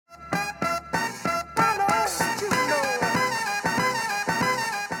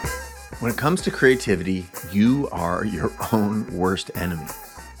When it comes to creativity, you are your own worst enemy.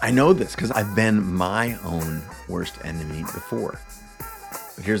 I know this because I've been my own worst enemy before.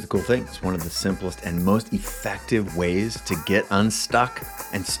 But here's the cool thing. It's one of the simplest and most effective ways to get unstuck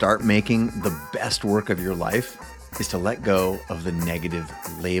and start making the best work of your life is to let go of the negative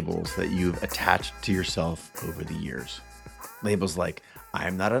labels that you've attached to yourself over the years. Labels like,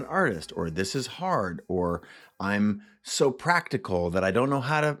 I'm not an artist, or this is hard, or I'm so practical that I don't know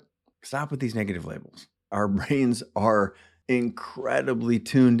how to. Stop with these negative labels. Our brains are incredibly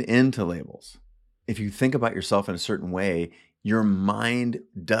tuned into labels. If you think about yourself in a certain way, your mind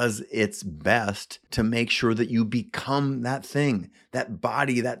does its best to make sure that you become that thing, that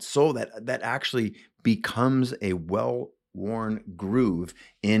body, that soul, that actually becomes a well-worn groove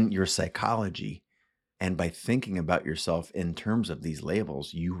in your psychology. And by thinking about yourself in terms of these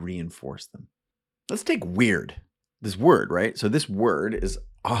labels, you reinforce them. Let's take weird, this word, right? So this word is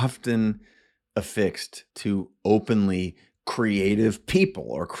often affixed to openly creative people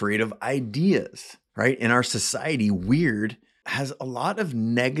or creative ideas, right? In our society, weird has a lot of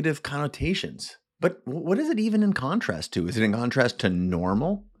negative connotations. But what is it even in contrast to? Is it in contrast to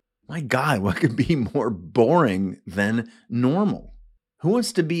normal? My God, what could be more boring than normal? Who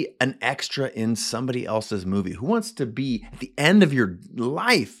wants to be an extra in somebody else's movie? Who wants to be at the end of your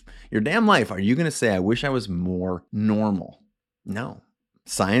life, your damn life? Are you going to say, I wish I was more normal? No.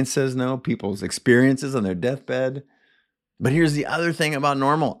 Science says no. People's experiences on their deathbed. But here's the other thing about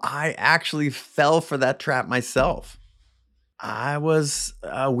normal. I actually fell for that trap myself. I was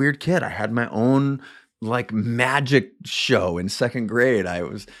a weird kid. I had my own magic show in second grade. I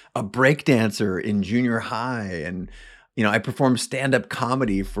was a breakdancer in junior high. And, I performed stand-up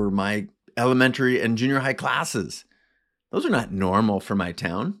comedy for my elementary and junior high classes. Those are not normal for my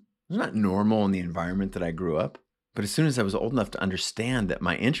town. Those are not normal in the environment that I grew up. But as soon as I was old enough to understand that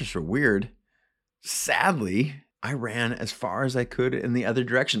my interests were weird, sadly, I ran as far as I could in the other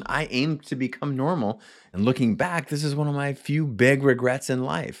direction. I aimed to become normal. And looking back, this is one of my few big regrets in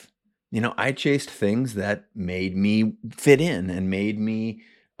life. I chased things that made me fit in and made me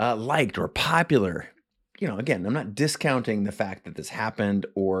liked or popular. Again, I'm not discounting the fact that this happened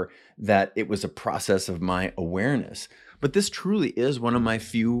or that it was a process of my awareness. But this truly is one of my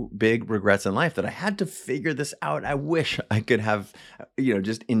few big regrets in life that I had to figure this out. I wish I could have,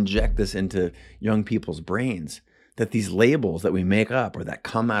 just inject this into young people's brains, that these labels that we make up or that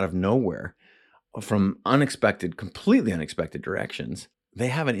come out of nowhere from completely unexpected directions, they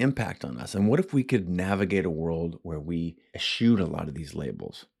have an impact on us. And what if we could navigate a world where we eschewed a lot of these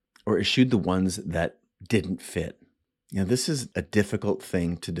labels or eschewed the ones that didn't fit? This is a difficult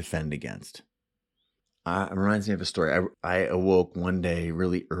thing to defend against. It reminds me of a story. I awoke one day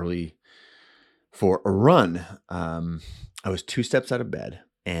really early for a run. I was 2 steps out of bed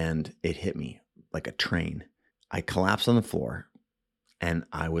and it hit me like a train. I collapsed on the floor and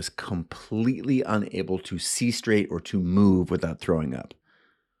I was completely unable to see straight or to move without throwing up.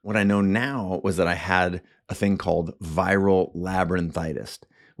 What I know now was that I had a thing called viral labyrinthitis,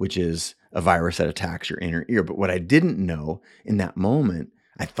 which is a virus that attacks your inner ear. But what I didn't know in that moment,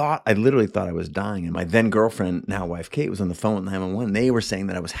 I literally thought I was dying. And my then girlfriend, now wife Kate, was on the phone with 911. They were saying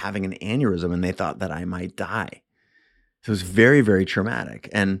that I was having an aneurysm and they thought that I might die. So it was very, very traumatic.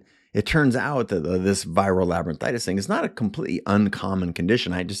 And it turns out that this viral labyrinthitis thing is not a completely uncommon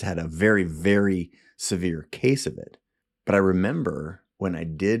condition. I just had a very, very severe case of it. But I remember when I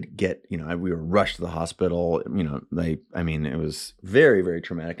did get, we were rushed to the hospital, it was very, very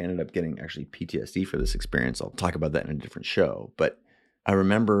traumatic. I ended up getting actually PTSD for this experience. I'll talk about that in a different show. But I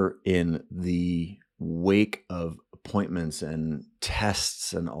remember in the wake of appointments and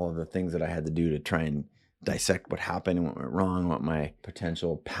tests and all of the things that I had to do to try and dissect what happened and what went wrong, what my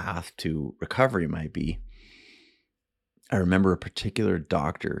potential path to recovery might be, I remember a particular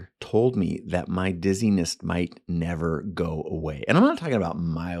doctor told me that my dizziness might never go away. And I'm not talking about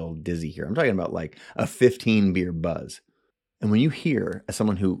mild dizzy here. I'm talking about like a 15 beer buzz. And when you hear, as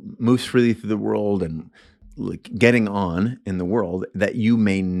someone who moves freely through the world and getting on in the world, that you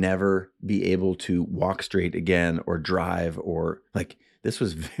may never be able to walk straight again or drive or this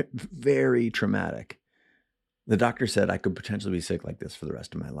was very traumatic. The doctor said I could potentially be sick like this for the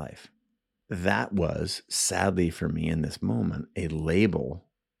rest of my life. That was, sadly for me in this moment, a label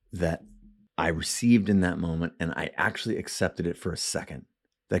that I received in that moment, and I actually accepted it for a second,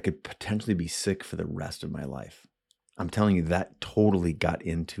 that I could potentially be sick for the rest of my life. I'm telling you, that totally got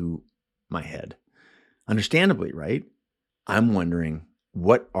into my head. Understandably, right? I'm wondering,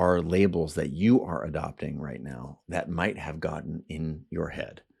 what are labels that you are adopting right now that might have gotten in your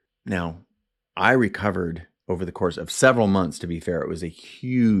head? Now, I recovered over the course of several months, to be fair. It was a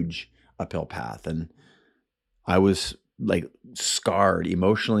huge uphill path. And I was like scarred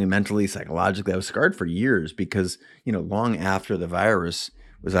emotionally, mentally, psychologically. I was scarred for years because, long after the virus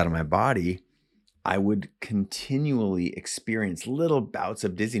was out of my body, I would continually experience little bouts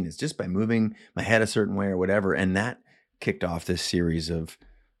of dizziness just by moving my head a certain way or whatever. And that kicked off this series of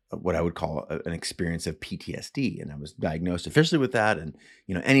what I would call an experience of PTSD. And I was diagnosed officially with that. And,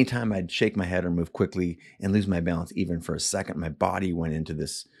 anytime I'd shake my head or move quickly and lose my balance, even for a second, my body went into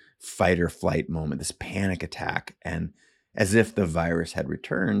this fight or flight moment, this panic attack. And as if the virus had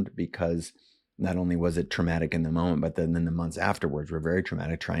returned, because not only was it traumatic in the moment, but then the months afterwards were very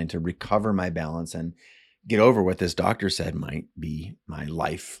traumatic, trying to recover my balance and get over what this doctor said might be my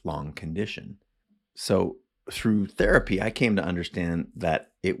lifelong condition. So through therapy, I came to understand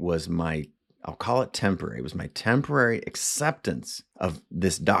that it was I'll call it temporary. It was my temporary acceptance of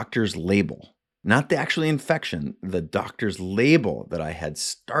this doctor's label, not the actual infection, the doctor's label that I had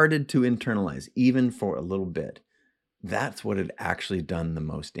started to internalize even for a little bit. That's what had actually done the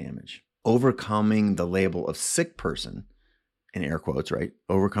most damage. Overcoming the label of sick person, in air quotes, right?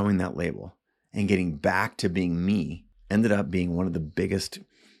 Overcoming that label and getting back to being me ended up being one of the biggest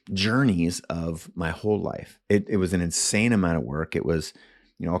journeys of my whole life. It was an insane amount of work. It was,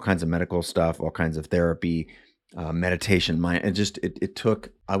 all kinds of medical stuff, all kinds of therapy, meditation, it took,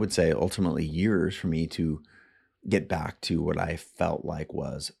 I would say, ultimately years for me to get back to what I felt like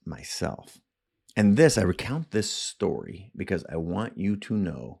was myself. And I recount this story because I want you to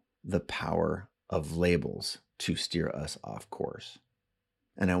know the power of labels to steer us off course.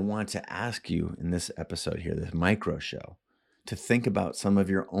 And I want to ask you in this episode here, this micro show, to think about some of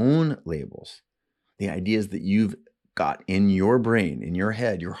your own labels, the ideas that you've got in your brain, in your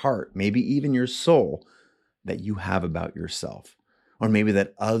head, your heart, maybe even your soul that you have about yourself, or maybe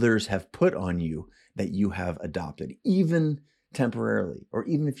that others have put on you that you have adopted, even temporarily, or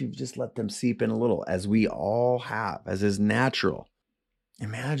even if you've just let them seep in a little, as we all have, as is natural.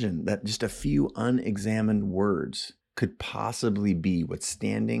 Imagine that just a few unexamined words could possibly be what's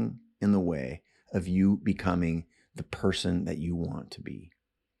standing in the way of you becoming the person that you want to be.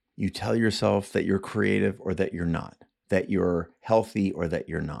 You tell yourself that you're creative or that you're not, that you're healthy or that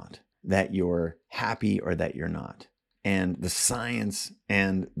you're not, that you're happy or that you're not. And the science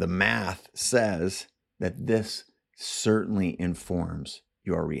and the math says that this certainly informs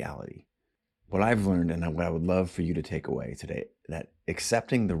your reality. What I've learned and what I would love for you to take away today, that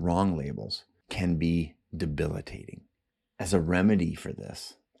accepting the wrong labels can be debilitating. As a remedy for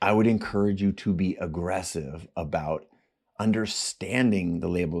this, I would encourage you to be aggressive about understanding the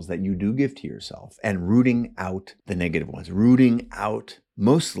labels that you do give to yourself and rooting out the negative ones, rooting out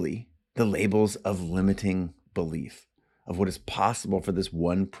mostly the labels of limiting belief of what is possible for this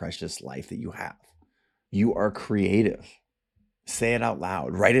one precious life that you have. You are creative. Say it out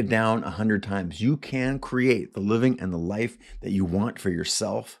loud. Write it down 100 times. You can create the living and the life that you want for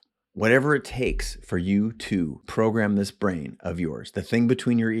yourself. Whatever it takes for you to program this brain of yours, the thing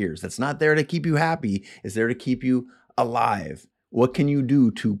between your ears that's not there to keep you happy, is there to keep you alive. What can you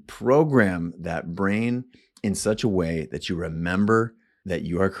do to program that brain in such a way that you remember that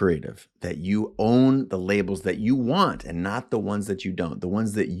you are creative, that you own the labels that you want and not the ones that you don't, the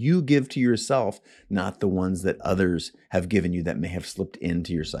ones that you give to yourself, not the ones that others have given you that may have slipped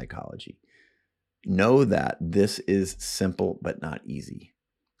into your psychology. Know that this is simple but not easy.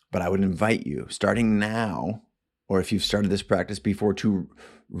 But I would invite you, starting now, or if you've started this practice before, to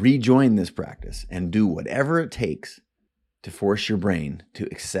rejoin this practice and do whatever it takes to force your brain to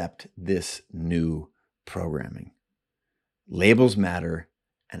accept this new programming. Labels matter,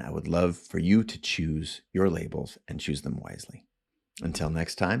 and I would love for you to choose your labels and choose them wisely. Until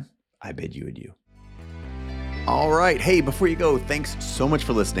next time, I bid you adieu. All right. Hey, before you go, thanks so much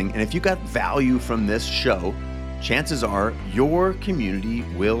for listening. And if you got value from this show, chances are your community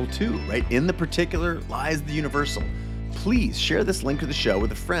will too, right? In the particular lies the universal. Please share this link to the show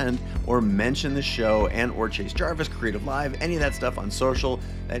with a friend or mention the show and or Chase Jarvis, CreativeLive, any of that stuff on social.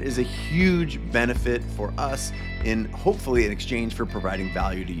 That is a huge benefit for us hopefully in exchange for providing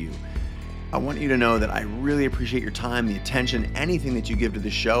value to you. I want you to know that I really appreciate your time, the attention, anything that you give to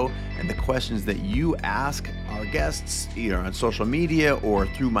the show, and the questions that you ask our guests, either on social media or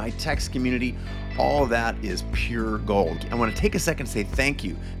through my text community. All of that is pure gold. I want to take a second to say thank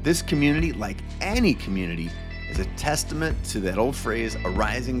you. This community, like any community, is a testament to that old phrase, a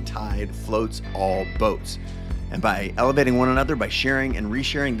rising tide floats all boats. And by elevating one another, by sharing and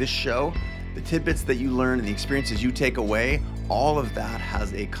resharing this show, the tidbits that you learn and the experiences you take away, all of that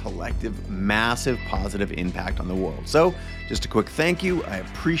has a collective, massive positive impact on the world. So just a quick thank you. I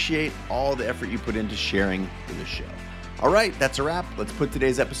appreciate all the effort you put into sharing the show. All right, that's a wrap. Let's put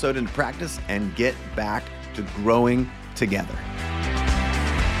today's episode into practice and get back to growing together.